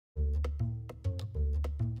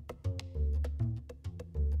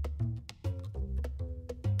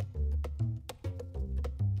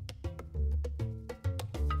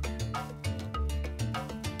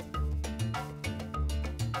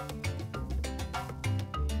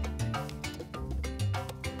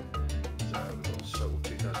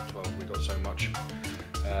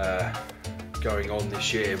going on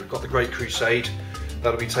this year. We've got the Great Crusade,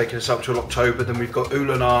 that'll be taking us up till October. Then we've got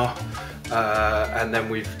Ulanar, and then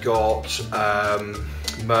we've got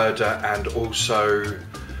Murder, and also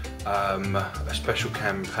a special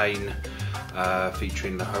campaign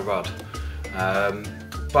featuring the Harad.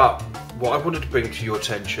 But what I wanted to bring to your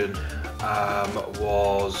attention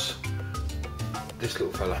was this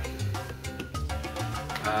little fella.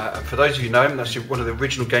 And for those of you who know him, that's one of the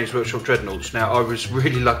original Games Workshop Dreadnoughts. Now, I was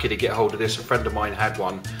really lucky to get hold of this. A friend of mine had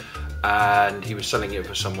one and he was selling it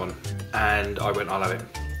for someone, and I went, I'll have it,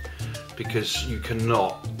 because you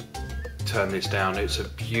cannot turn this down. It's a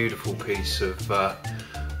beautiful piece of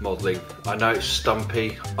modelling. I know it's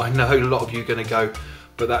stumpy, I know a lot of you are going to go,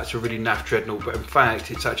 but that's a really naff dreadnought, but in fact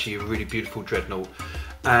it's actually a really beautiful dreadnought.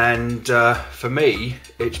 And for me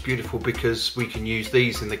it's beautiful because we can use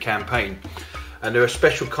these in the campaign, and they're a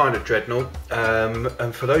special kind of dreadnought,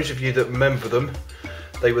 and for those of you that remember them,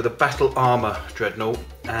 they were the Battle Armour Dreadnaught,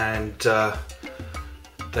 and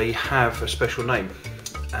they have a special name,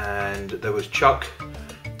 and there was Chuck,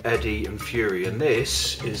 Eddie and Fury, and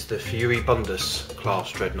this is the Furibundus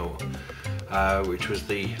class dreadnought, which was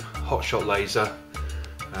the hotshot laser,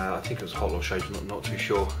 I think it was a hotshot laser, not too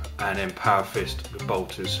sure, and then power fist with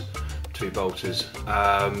bolters, 2 bolters,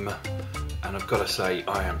 and I've got to say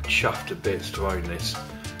I am chuffed to bits to own this.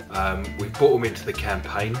 We've brought them into the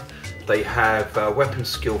campaign. They have weapon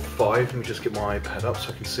skill 5, let me just get my iPad up so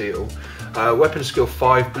I can see it all. Weapon skill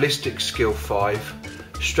 5, ballistic skill 5,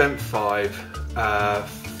 strength 5,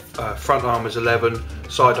 front armor's 11,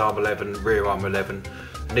 side armor 11, rear armor 11,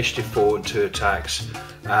 initiative 4 and 2 attacks,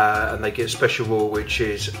 and they get special rule, which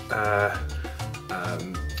is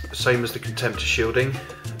same as the contemptor shielding,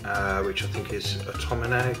 which I think is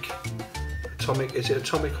atomic, is it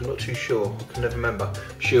atomic? I'm not too sure, I can never remember.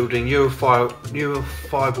 Shielding,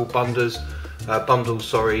 neurofiable bundles,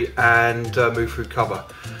 sorry, and move through cover,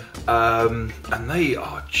 and they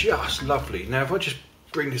are just lovely. Now if I just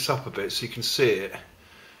bring this up a bit so you can see it,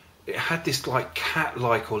 it had this like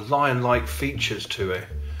cat-like or lion-like features to it,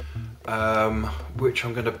 which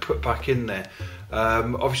I'm going to put back in there.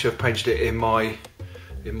 Obviously I've painted it in my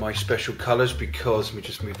special colours, because let me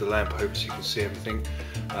just move the lamp over so you can see everything,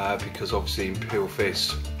 because obviously Imperial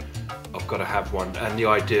Fist I've got to have one, and the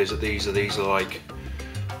idea is that these are like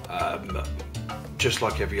just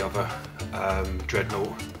like every other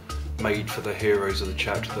dreadnought, made for the heroes of the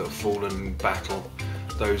chapter that have fallen in battle,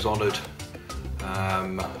 those honoured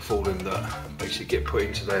fallen that basically get put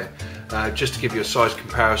into there. Just to give you a size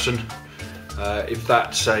comparison, if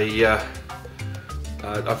that's a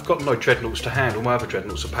I've got no dreadnoughts to hand, all my other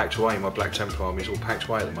dreadnoughts are packed away, my Black Templar army is all packed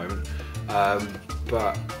away at the moment,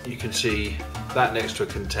 but you can see that next to a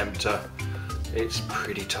contemptor, it's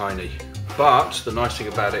pretty tiny, but the nice thing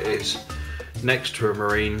about it is next to a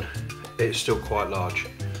marine it's still quite large,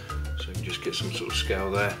 so you can just get some sort of scale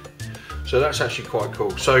there, so that's actually quite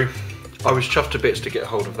cool. So I was chuffed to bits to get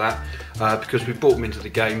hold of that, because we brought them into the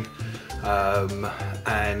game,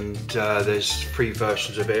 and there's 3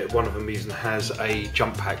 versions of it. One of them even has a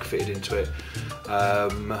jump pack fitted into it,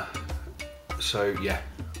 so yeah,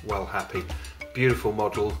 well happy. Beautiful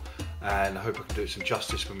model, and I hope I can do it some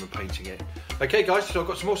justice when we're painting it. Okay guys, so I've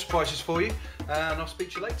got some more surprises for you, and I'll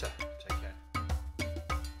speak to you later.